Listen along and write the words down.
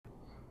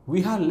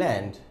We have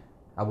learned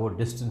about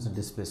distance and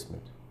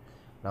displacement.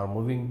 Now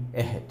moving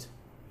ahead.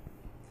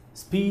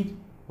 Speed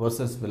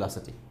versus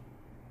velocity.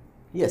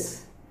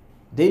 Yes,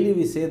 daily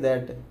we say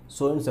that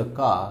so-and-so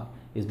car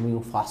is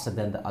moving faster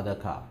than the other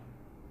car.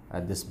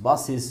 And this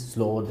bus is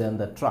slower than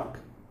the truck.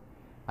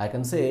 I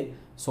can say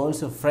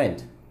so-and-so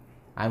friend,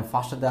 I am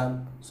faster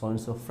than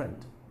so-and-so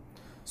friend.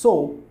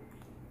 So,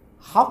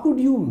 how could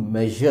you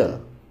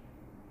measure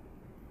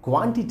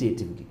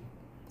quantitatively?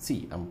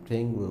 See, I'm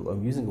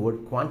using the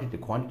word quantity.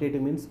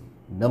 Quantitative means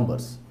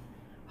numbers.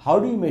 How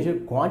do you measure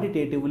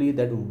quantitatively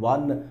that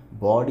one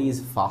body is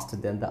faster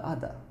than the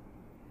other?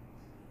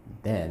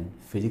 Then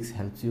physics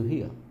helps you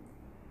here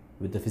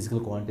with the physical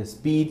quantity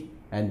speed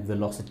and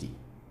velocity.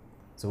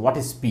 So what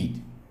is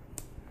speed?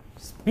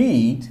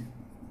 Speed,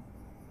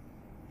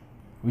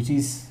 which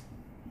is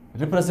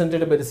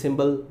represented by the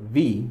symbol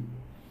V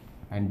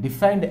and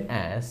defined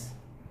as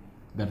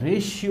the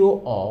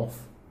ratio of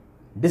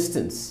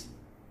distance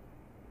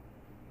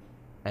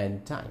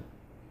and time.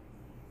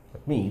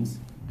 That means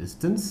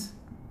distance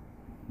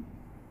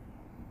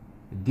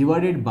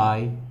divided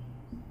by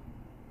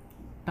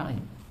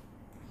time.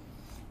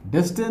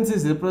 Distance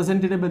is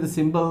represented by the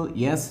symbol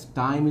S,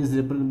 time is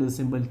represented by the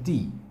symbol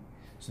T.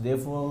 So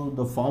therefore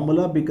the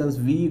formula becomes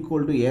V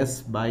equal to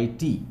S by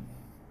T.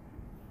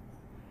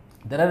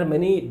 There are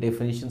many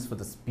definitions for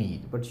the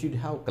speed, but you should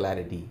have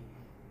clarity.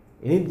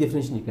 Any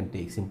definition you can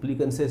take. Simply you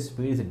can say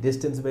speed is a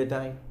distance by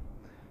time,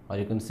 or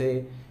you can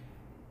say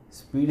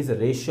speed is a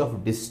ratio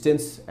of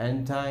distance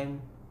and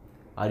time,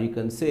 or you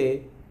can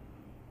say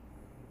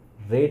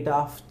rate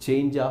of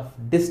change of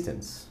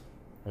distance.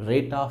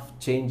 Rate of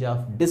change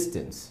of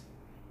distance.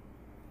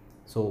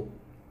 So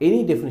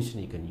any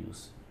definition you can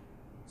use.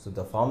 So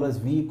the formula is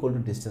V equal to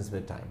distance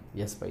by time,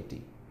 S by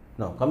T.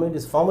 Now coming to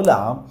this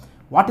formula,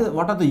 what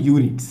are the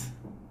units?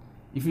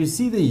 If you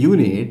see the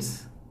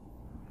units,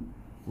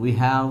 we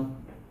have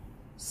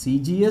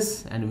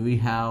CGS and we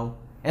have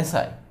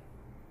SI.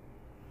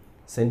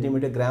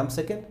 Centimeter gram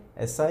second,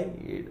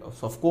 SI,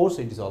 of course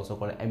it is also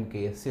called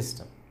MKS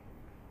system.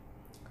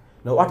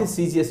 Now what is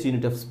CGS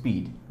unit of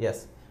speed?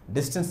 Yes,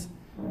 distance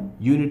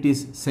unit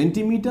is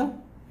centimeter,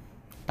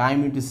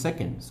 time unit is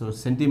second, so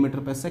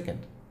centimeter per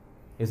second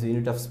is the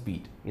unit of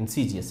speed in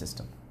CGS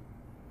system.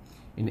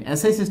 In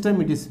SI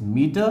system it is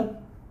meter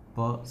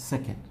per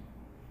second.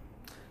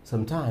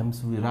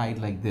 Sometimes we write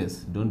like this,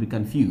 don't be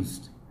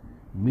confused,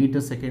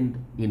 meter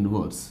second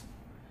inverse.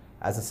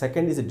 As a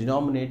second is a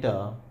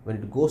denominator, when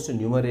it goes to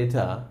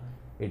numerator,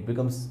 it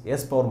becomes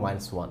S power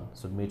minus 1,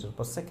 so meter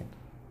per second.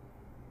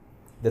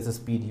 That's a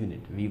speed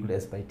unit, V equal to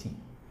S by T.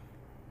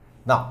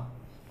 Now,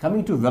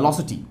 coming to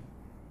velocity.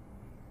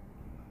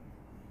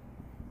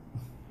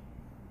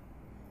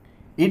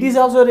 It is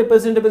also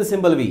represented by the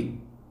symbol V.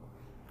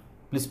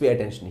 Please pay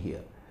attention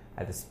here.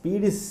 At the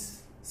speed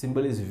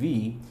symbol is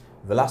V,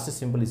 velocity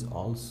symbol is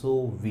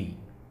also V.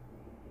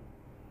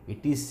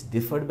 It is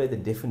differed by the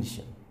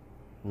definition,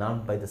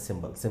 not by the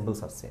symbol.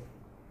 Symbols are same.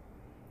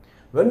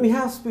 When we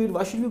have speed,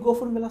 why should we go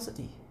for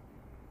velocity?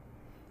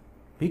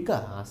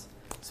 Because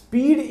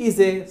speed is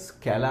a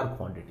scalar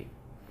quantity.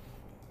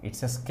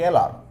 It's a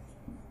scalar.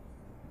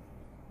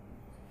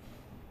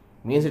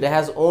 Means it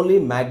has only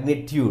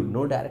magnitude,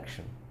 no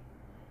direction.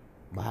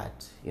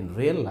 But in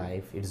real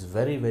life, it is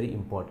very, very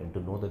important to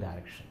know the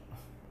direction.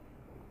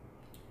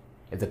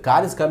 If the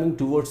car is coming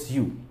towards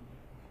you,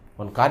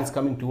 one car is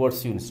coming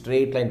towards you in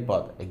straight line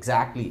path,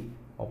 exactly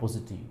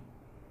opposite to you.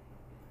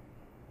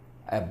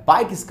 A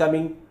bike is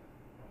coming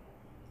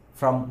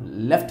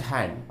from left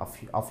hand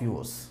of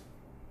yours.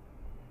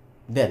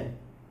 Then,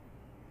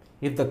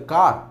 if the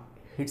car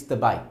hits the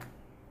bike,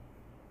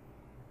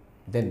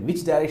 then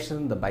which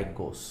direction the bike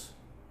goes?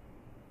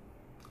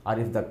 Or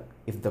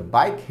if the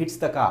bike hits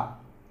the car,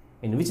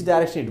 in which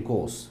direction it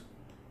goes,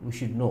 we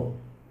should know.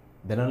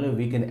 Then only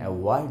we can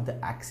avoid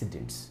the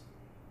accidents,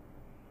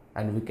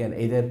 and we can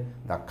either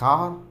the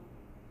car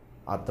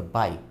or the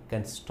bike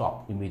can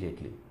stop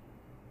immediately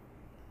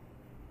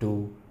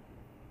to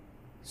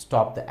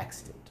stop the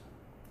accident.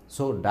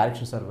 So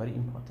directions are very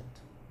important.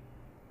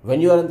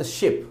 When you are in the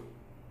ship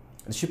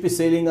is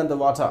sailing on the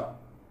water,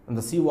 on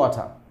the sea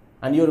water,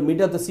 and you are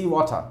mid of the sea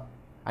water,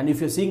 and if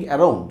you are seeing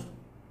around,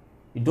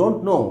 you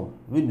don't know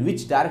in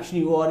which direction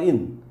you are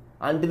in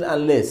until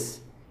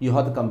unless you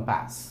have the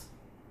compass.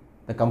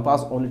 The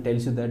compass only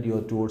tells you that you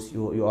are towards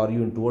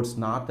towards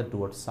north or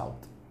towards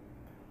south.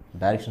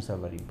 Directions are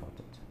very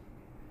important.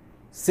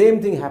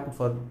 Same thing happens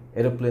for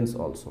aeroplanes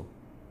also.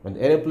 When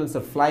the aeroplanes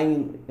are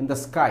flying in the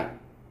sky,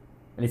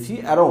 and if you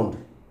see around,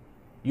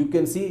 you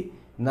can see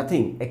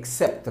nothing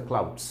except the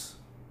clouds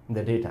in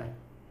the daytime.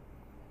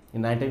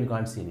 In nighttime you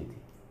can't see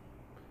anything.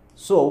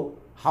 So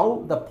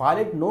how the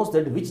pilot knows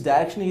that which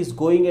direction he is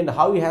going and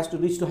how he has to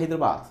reach to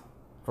Hyderabad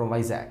from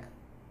Vizag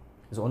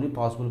is only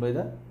possible by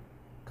the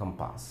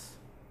compass.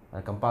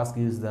 And compass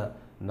gives the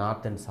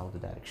north and south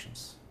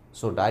directions.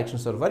 So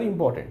directions are very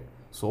important.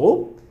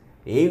 So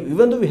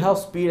even though we have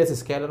speed as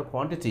a scalar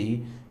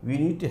quantity, we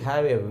need to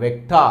have a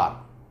vector,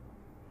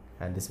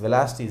 and this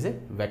velocity is a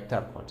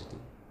vector quantity.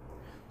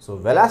 So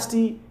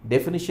velocity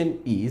definition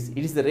is, it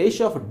is the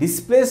ratio of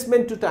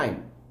displacement to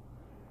time.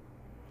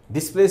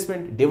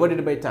 Displacement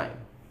divided by time.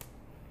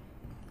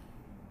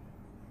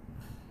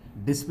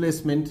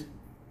 Displacement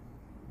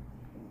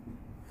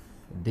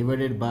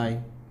divided by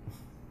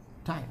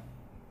time.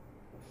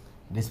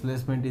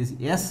 Displacement is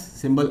S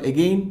symbol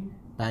again,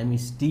 time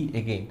is T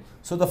again.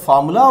 So the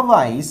formula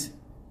wise,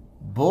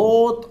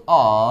 both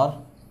are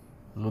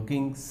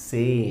looking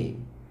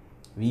same.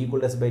 V equal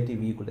to S by T,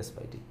 V equal to S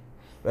by T.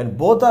 When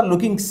both are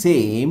looking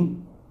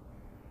same,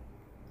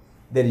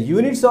 their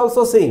units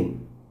also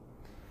same.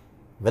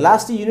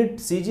 Velocity unit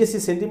Cgs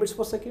is centimeters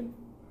per second.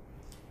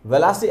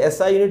 Velocity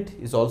SI unit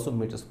is also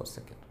meters per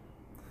second.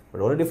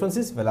 But only difference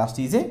is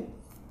velocity is a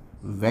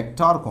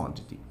vector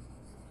quantity.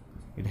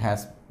 It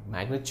has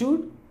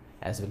magnitude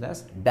as well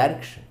as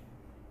direction.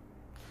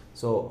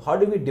 So how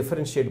do we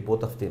differentiate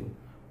both of them?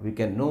 We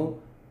can know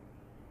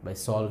by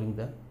solving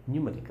the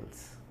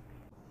numericals.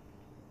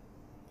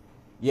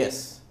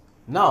 Yes,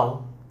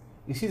 now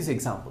you see this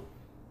example,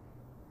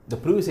 the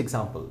previous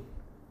example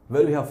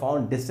where we have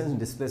found distance and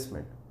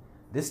displacement.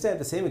 This time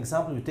the same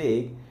example we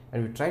take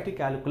and we try to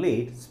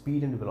calculate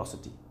speed and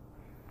velocity.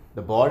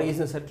 The body is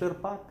in a circular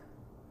path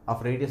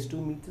of radius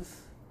 2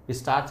 meters. It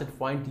starts at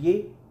point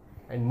A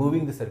and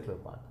moving the circular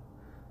path.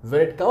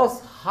 When it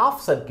covers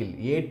half circle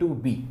A to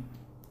B,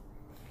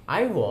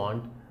 I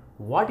want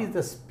what is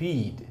the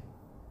speed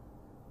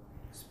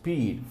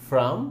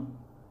from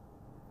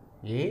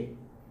A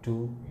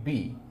to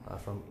B, or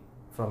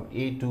from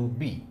A to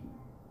B.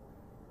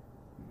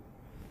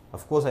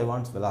 Of course, I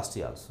want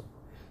velocity also.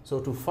 So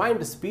to find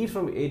the speed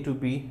from A to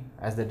B,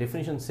 as the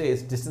definition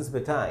says, distance by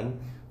time.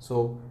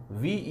 So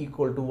V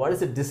equal to, what is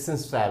the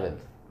distance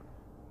traveled?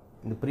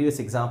 In the previous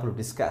example we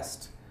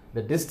discussed,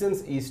 the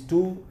distance is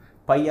 2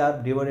 pi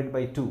r divided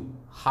by 2,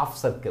 half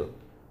circle.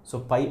 So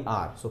pi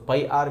r. So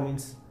pi r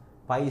means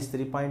pi is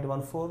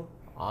 3.14,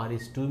 r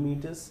is 2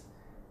 meters,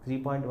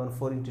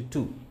 3.14 into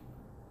 2.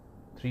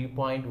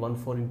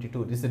 3.14 into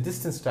 2. This is the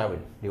distance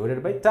traveled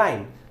divided by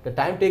time. The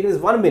time taken is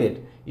 1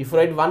 minute. If you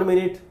write 1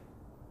 minute,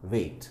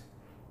 wait.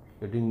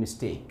 You're doing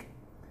mistake.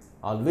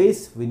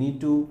 Always we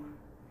need to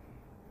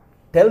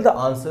tell the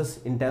answers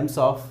in terms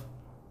of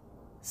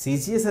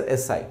CGS or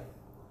SI.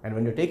 And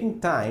when you're taking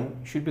time,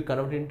 it should be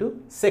converted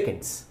into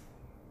seconds.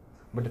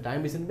 But the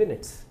time is in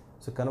minutes.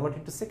 So convert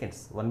it to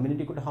seconds. 1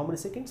 minute equal to how many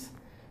seconds?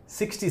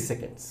 60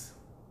 seconds.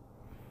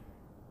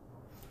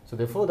 So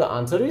therefore the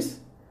answer is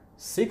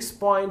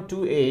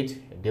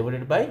 6.28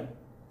 divided by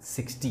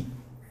 60.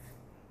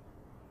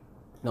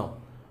 Now,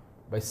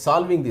 by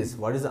solving this,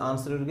 what is the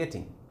answer you're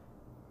getting?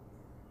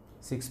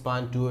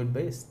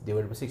 6.28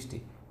 divided by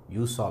 60.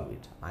 You solve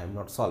it. I am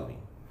not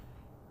solving.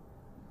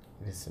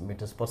 It is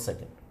meters per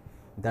second.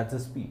 That's the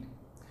speed.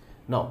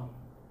 Now,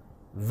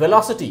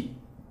 velocity.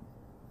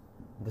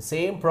 The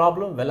same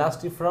problem,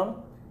 velocity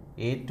from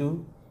A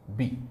to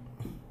B.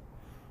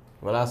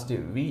 Velocity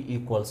V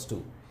equals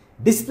to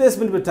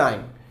displacement by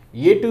time.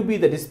 A to B,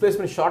 the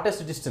displacement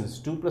shortest distance,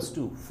 2 plus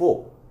 2,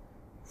 4.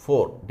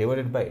 4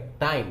 divided by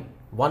time,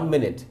 1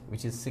 minute,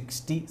 which is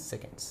 60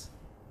 seconds.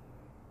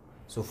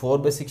 So 4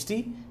 by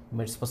 60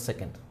 minutes per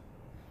second.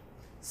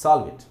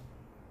 Solve it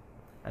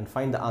and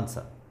find the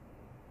answer.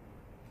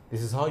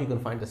 This is how you can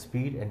find the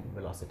speed and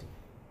velocity.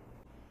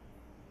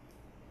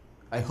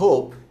 I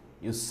hope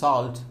you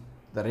solved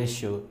the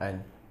ratio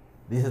and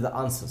these are the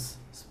answers.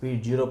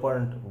 Speed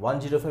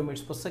 0.105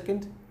 meters per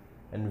second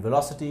and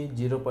velocity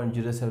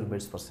 0.07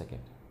 meters per second.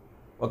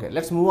 Okay,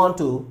 let's move on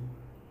to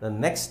the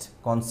next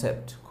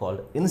concept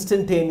called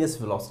instantaneous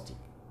velocity.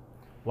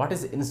 What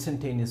is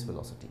instantaneous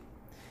velocity?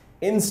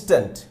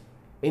 Instant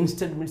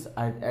means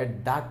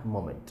at that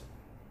moment.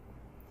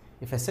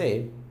 If I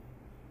say,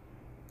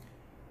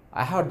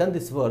 I have done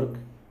this work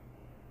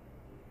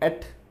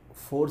at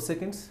 4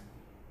 seconds,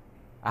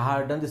 I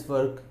have done this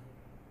work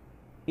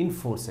in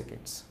 4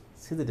 seconds.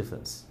 See the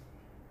difference.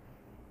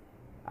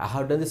 I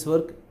have done this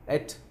work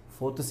at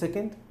 4th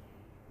second,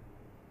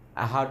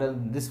 I have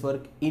done this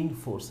work in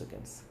 4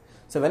 seconds.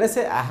 So when I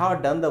say I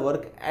have done the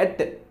work at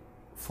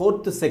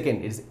 4th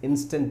second, it is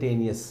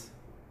instantaneous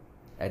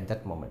at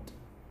that moment.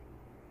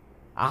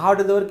 I have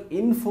done the work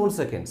in 4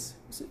 seconds,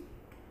 it's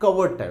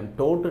covered time,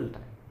 total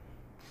time.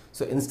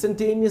 So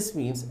instantaneous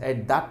means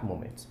at that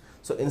moment.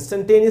 So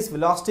instantaneous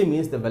velocity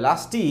means the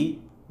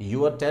velocity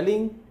you are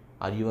telling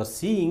or you are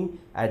seeing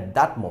at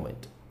that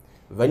moment.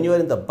 When you are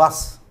in the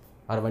bus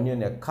or when you are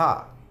in a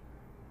car,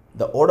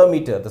 the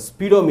odometer, the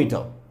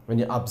speedometer, when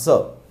you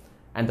observe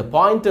and the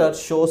pointer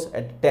shows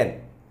at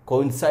 10,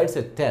 coincides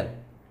at 10,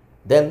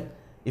 then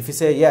if you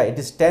say, yeah, it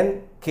is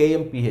 10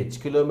 kmph,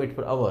 kilometer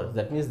per hour,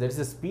 that means there is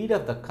a speed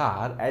of the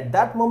car at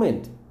that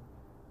moment.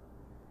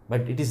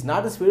 But it is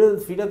not the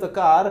speed of the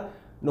car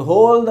the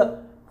whole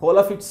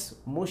of its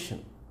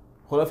motion,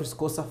 whole of its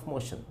course of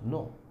motion.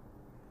 No,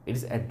 it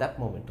is at that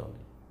moment only.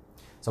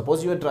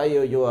 Suppose you are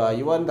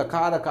in the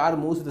car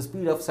moves with the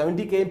speed of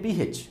 70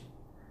 kmph,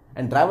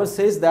 and driver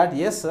says that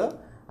yes sir,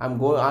 I'm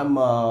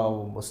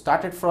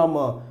started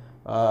from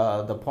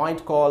the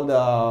point called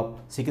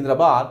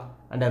Secunderabad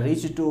and I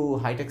reach to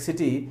high-tech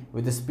city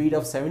with the speed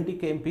of 70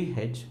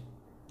 kmph,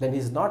 then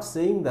he's not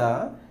saying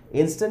the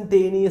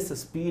instantaneous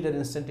speed or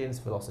instantaneous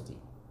velocity.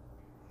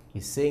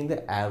 He's saying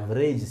the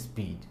average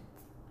speed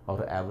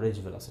or average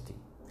velocity.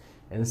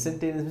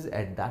 Instantaneous is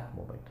at that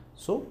moment.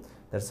 So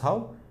that's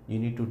how you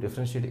need to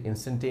differentiate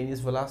instantaneous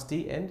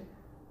velocity and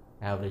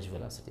average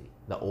velocity.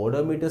 The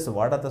odometers,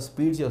 what are the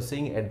speeds you're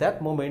seeing at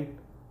that moment,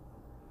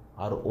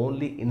 are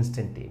only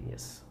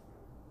instantaneous.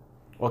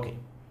 Okay.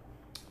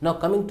 Now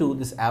coming to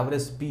this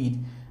average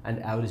speed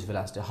and average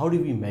velocity, how do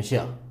we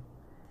measure?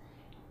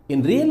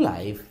 In real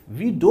life,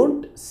 we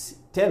don't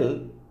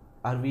tell,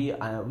 or we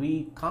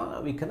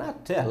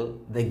cannot tell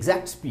the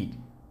exact speed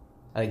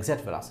or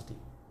exact velocity.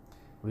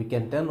 We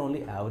can tell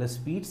only average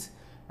speeds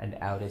and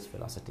average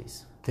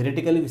velocities.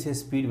 Theoretically, we say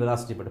speed,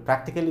 velocity, but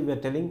practically we are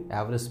telling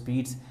average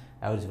speeds,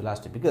 average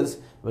velocity, because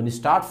when you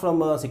start from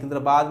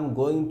Secunderabad and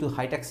going to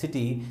high-tech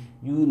city,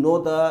 you know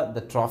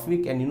the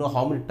traffic and you know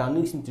how many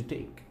turnings you need to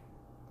take.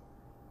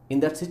 In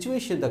that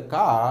situation, the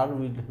car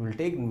will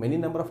take many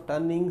number of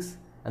turnings,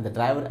 and the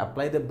driver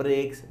apply the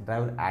brakes,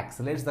 driver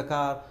accelerates the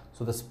car,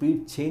 so the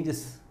speed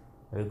changes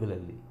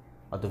regularly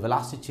or the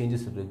velocity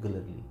changes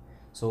regularly.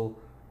 So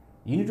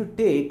you need to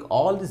take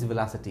all these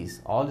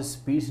velocities, all the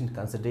speeds in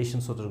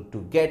consideration, so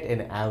to get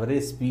an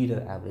average speed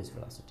or average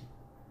velocity.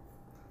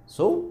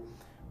 So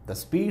the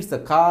speeds, the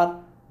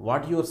car,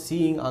 what you are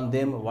seeing on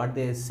them, what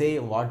they say,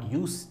 what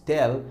you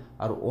tell,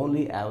 are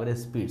only average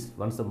speeds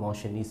once the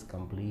motion is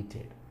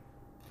completed.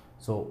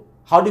 So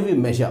how do we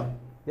measure?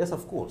 Yes,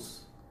 of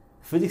course,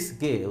 physics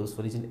gives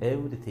for each and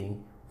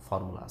everything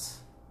formulas.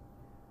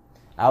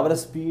 Average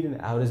speed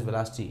and average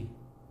velocity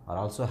are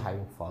also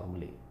having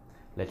formulae.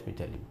 Let me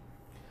tell you.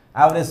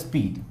 Average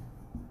speed.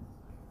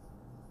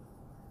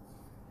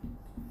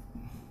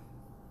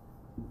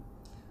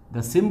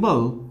 The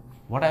symbol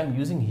what I am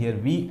using here,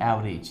 V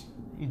average,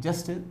 is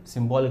just a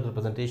symbolic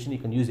representation. You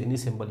can use any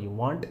symbol you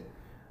want.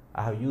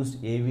 I have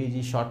used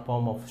AVG, short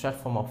form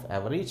of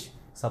average,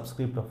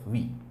 subscript of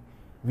V.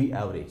 V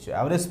average. So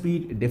average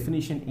speed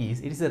definition is,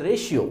 it is a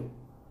ratio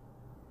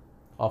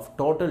of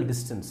total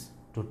distance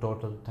to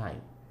total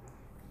time,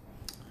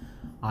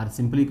 or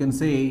simply you can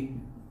say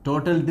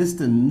total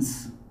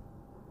distance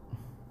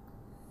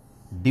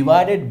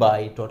divided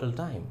by total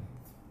time.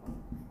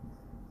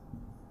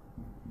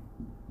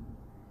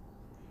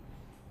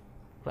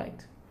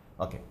 Right?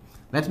 Okay.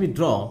 Let me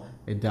draw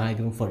a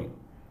diagram for you.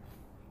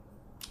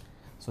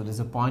 So there is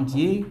a point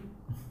A,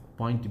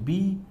 point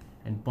B,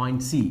 and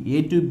point C.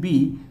 A to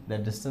B, the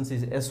distance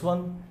is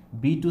S1.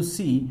 B to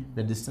C,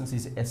 the distance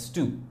is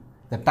S2.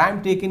 The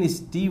time taken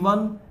is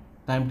T1,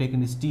 time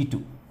taken is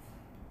T2.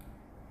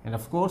 And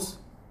of course,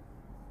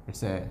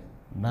 it's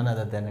none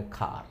other than a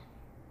car.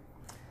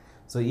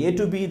 So A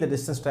to B, the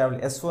distance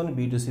traveled S1,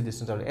 B to C,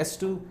 distance traveled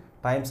S2,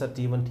 times are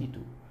T1,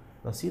 T2.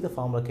 Now see the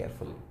formula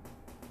carefully.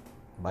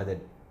 By the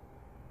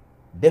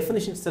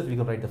definition itself, we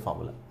can write the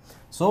formula.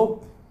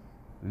 So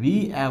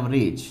V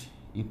average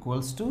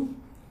equals to,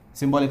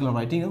 symbolically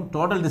writing,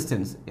 total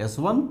distance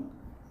S1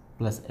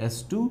 plus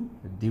S2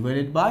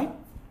 divided by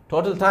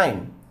total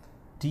time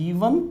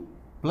T1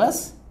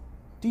 plus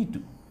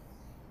T2.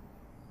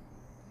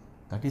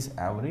 That is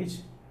average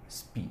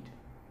speed.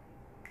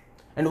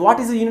 And what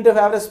is the unit of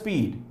average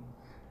speed?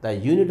 The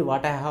unit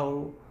what I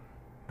have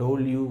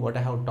told you, what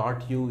I have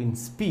taught you in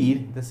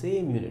speed, the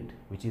same unit,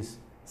 which is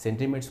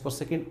centimeters per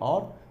second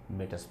or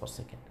meters per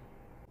second.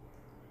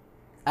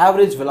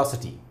 Average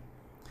velocity.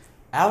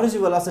 Average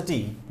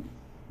velocity,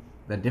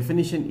 the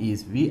definition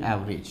is V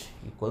average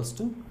equals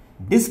to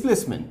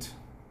displacement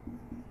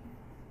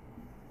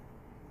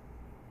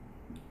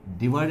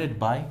divided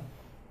by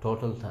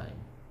total time.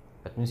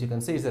 That means you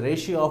can say it's a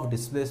ratio of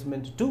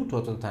displacement to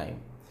total time,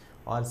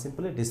 or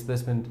simply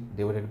displacement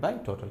divided by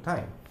total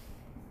time.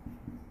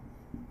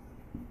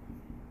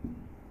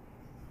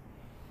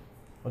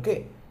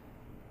 Okay,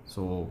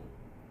 so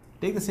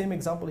take the same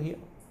example here.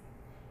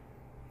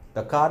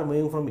 The car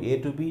moving from A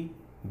to B,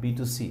 B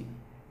to C.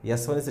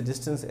 S1 is the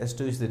distance,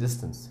 S2 is the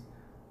distance.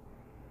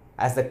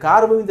 As the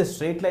car moving the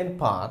straight line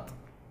path,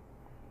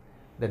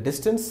 the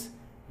distance,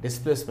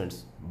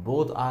 displacements,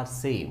 both are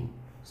same.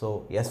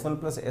 So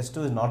S1 plus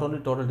S2 is not only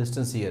total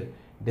distance here,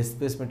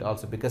 displacement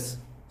also, because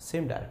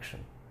same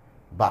direction.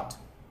 But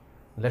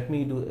let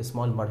me do a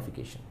small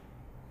modification.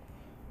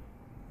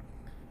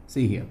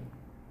 See here.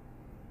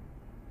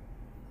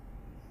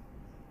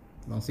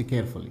 Now see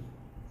carefully.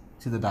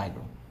 See the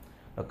diagram.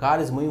 The car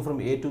is moving from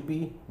A to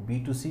B,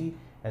 B to C,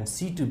 and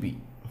C to B.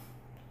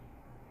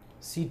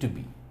 C to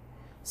B.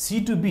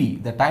 C to B,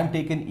 the time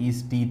taken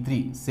is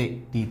T3,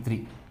 say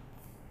T3.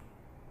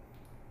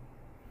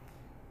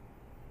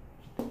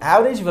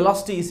 Average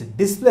velocity is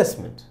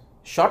displacement,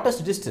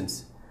 shortest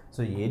distance.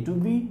 So A to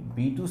B,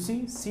 B to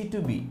C, C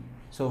to B.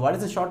 So what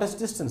is the shortest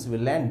distance we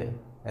learned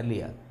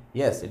earlier?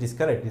 Yes, it is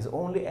correct. It is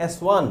only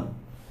S1.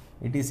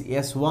 It is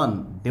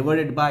S1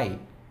 divided by,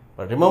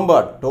 but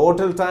remember,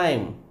 total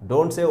time.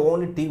 Don't say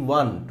only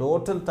T1.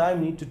 Total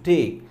time need to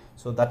take.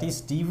 So that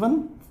is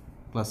T1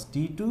 plus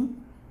T2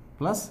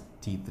 plus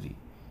T3.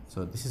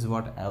 So this is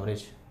what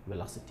average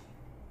velocity.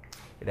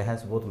 It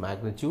has both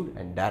magnitude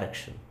and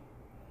direction.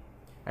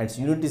 And its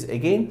unit is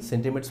again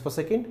centimeters per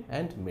second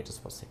and meters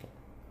per second.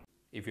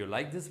 If you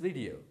like this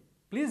video,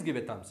 please give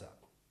a thumbs up.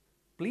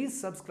 Please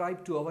subscribe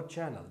to our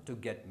channel to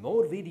get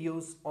more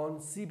videos on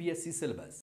CBSE syllabus.